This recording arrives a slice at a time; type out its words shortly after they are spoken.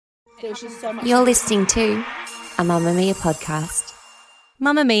You're listening to a Mamma Mia podcast.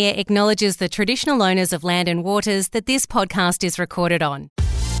 Mamma Mia acknowledges the traditional owners of land and waters that this podcast is recorded on.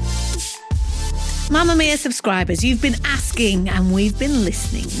 Mamma Mia subscribers, you've been asking and we've been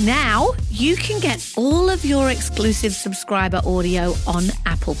listening. Now you can get all of your exclusive subscriber audio on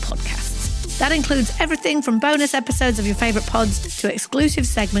Apple Podcasts. That includes everything from bonus episodes of your favourite pods to exclusive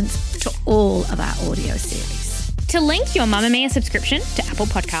segments to all of our audio series. To link your Mamma Mia subscription to Apple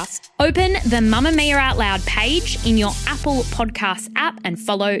Podcasts, open the Mamma Mia Out Loud page in your Apple Podcasts app and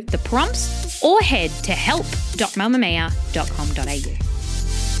follow the prompts, or head to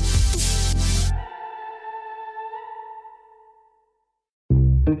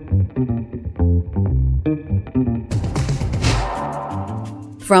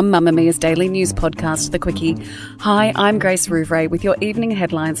From Mamma Mia's daily news podcast, The Quickie. Hi, I'm Grace Rouvray with your evening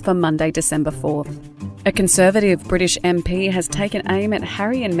headlines for Monday, December 4th. A Conservative British MP has taken aim at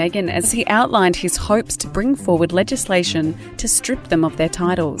Harry and Meghan as he outlined his hopes to bring forward legislation to strip them of their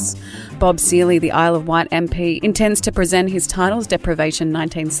titles. Bob Seely, the Isle of Wight MP, intends to present his Titles Deprivation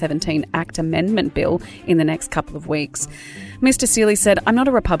 1917 Act Amendment Bill in the next couple of weeks. Mr Seely said, "I'm not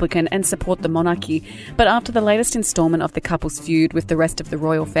a Republican and support the monarchy, but after the latest instalment of the couple's feud with the rest of the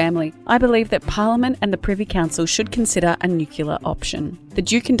royal family, I believe that Parliament and the Privy Council should consider a nuclear option. The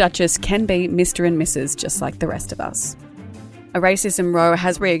Duke and Duchess can be Mr and Mrs just like the rest of us." A racism row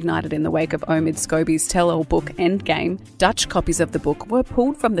has reignited in the wake of Omid Scobie's tell-all book Endgame. Dutch copies of the book were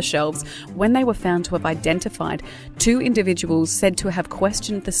pulled from the shelves when they were found to have identified two individuals said to have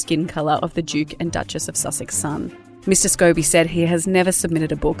questioned the skin colour of the Duke and Duchess of Sussex's son. Mr Scobie said he has never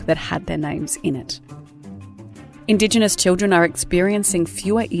submitted a book that had their names in it. Indigenous children are experiencing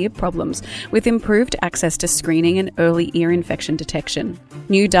fewer ear problems with improved access to screening and early ear infection detection.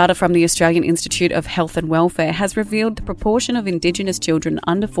 New data from the Australian Institute of Health and Welfare has revealed the proportion of Indigenous children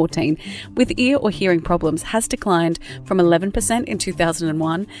under 14 with ear or hearing problems has declined from 11% in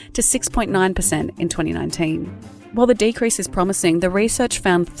 2001 to 6.9% in 2019. While the decrease is promising, the research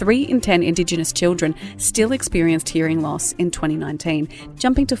found 3 in 10 Indigenous children still experienced hearing loss in 2019,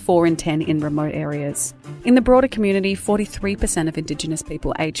 jumping to 4 in 10 in remote areas. In the broader community, 43% of Indigenous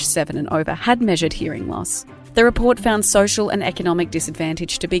people aged 7 and over had measured hearing loss. The report found social and economic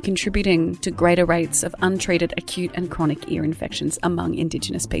disadvantage to be contributing to greater rates of untreated acute and chronic ear infections among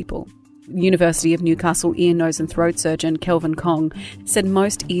Indigenous people. University of Newcastle ear, nose and throat surgeon Kelvin Kong said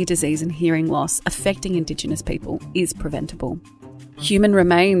most ear disease and hearing loss affecting Indigenous people is preventable. Human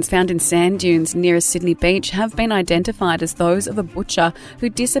remains found in sand dunes near Sydney Beach have been identified as those of a butcher who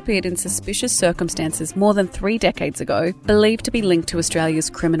disappeared in suspicious circumstances more than 3 decades ago, believed to be linked to Australia's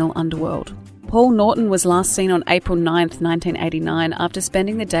criminal underworld. Paul Norton was last seen on April 9, 1989, after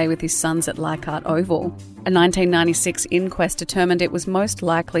spending the day with his sons at Leichhardt Oval. A 1996 inquest determined it was most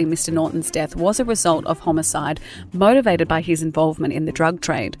likely Mr Norton's death was a result of homicide motivated by his involvement in the drug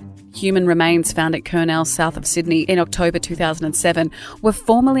trade. Human remains found at Kurnell, south of Sydney, in October 2007 were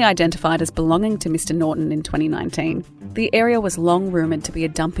formally identified as belonging to Mr Norton in 2019. The area was long rumoured to be a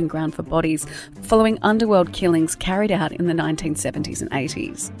dumping ground for bodies following Underworld killings carried out in the 1970s and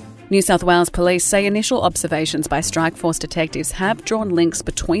 80s. New South Wales Police say initial observations by Strikeforce detectives have drawn links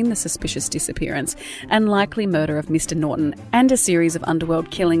between the suspicious disappearance and likely murder of Mr Norton and a series of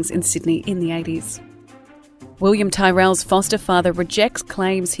Underworld killings in Sydney in the 80s. William Tyrrell's foster father rejects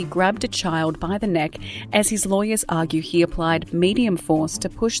claims he grabbed a child by the neck as his lawyers argue he applied medium force to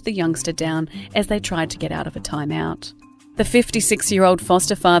push the youngster down as they tried to get out of a timeout. The 56-year-old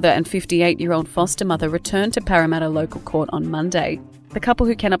foster father and 58-year-old foster mother returned to Parramatta Local Court on Monday. The couple,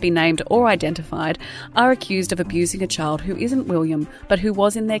 who cannot be named or identified, are accused of abusing a child who isn't William but who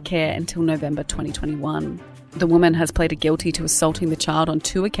was in their care until November 2021. The woman has pleaded guilty to assaulting the child on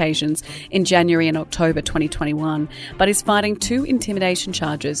 2 occasions in January and October 2021, but is fighting 2 intimidation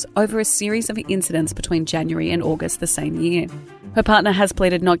charges over a series of incidents between January and August the same year. Her partner has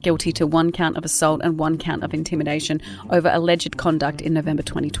pleaded not guilty to 1 count of assault and 1 count of intimidation over alleged conduct in November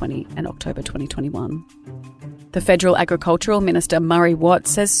 2020 and October 2021. The Federal Agricultural Minister Murray Watt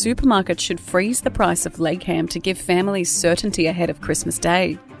says supermarkets should freeze the price of leg ham to give families certainty ahead of Christmas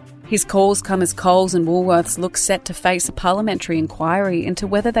Day. His calls come as Coles and Woolworths look set to face a parliamentary inquiry into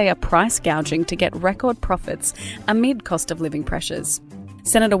whether they are price gouging to get record profits amid cost of living pressures.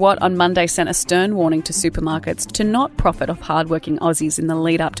 Senator Watt on Monday sent a stern warning to supermarkets to not profit off hardworking Aussies in the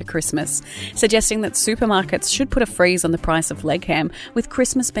lead up to Christmas, suggesting that supermarkets should put a freeze on the price of leg ham, with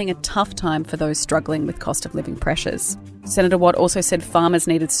Christmas being a tough time for those struggling with cost of living pressures. Senator Watt also said farmers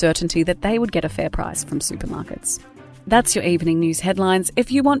needed certainty that they would get a fair price from supermarkets. That's your evening news headlines.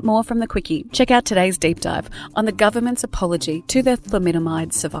 If you want more from The Quickie, check out today's deep dive on the government's apology to the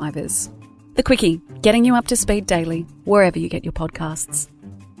thalidomide survivors. The Quickie, getting you up to speed daily, wherever you get your podcasts.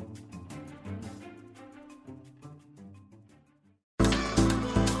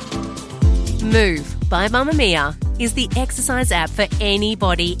 Move by Mamamia is the exercise app for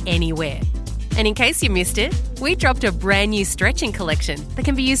anybody, anywhere. And in case you missed it, we dropped a brand new stretching collection that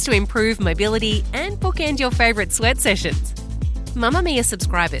can be used to improve mobility and bookend your favourite sweat sessions. Mamamia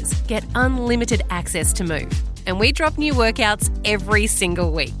subscribers get unlimited access to Move, and we drop new workouts every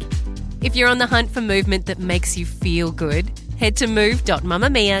single week. If you're on the hunt for movement that makes you feel good, head to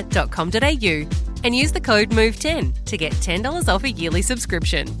move.mamamia.com.au and use the code MOVE10 to get $10 off a yearly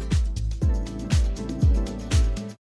subscription.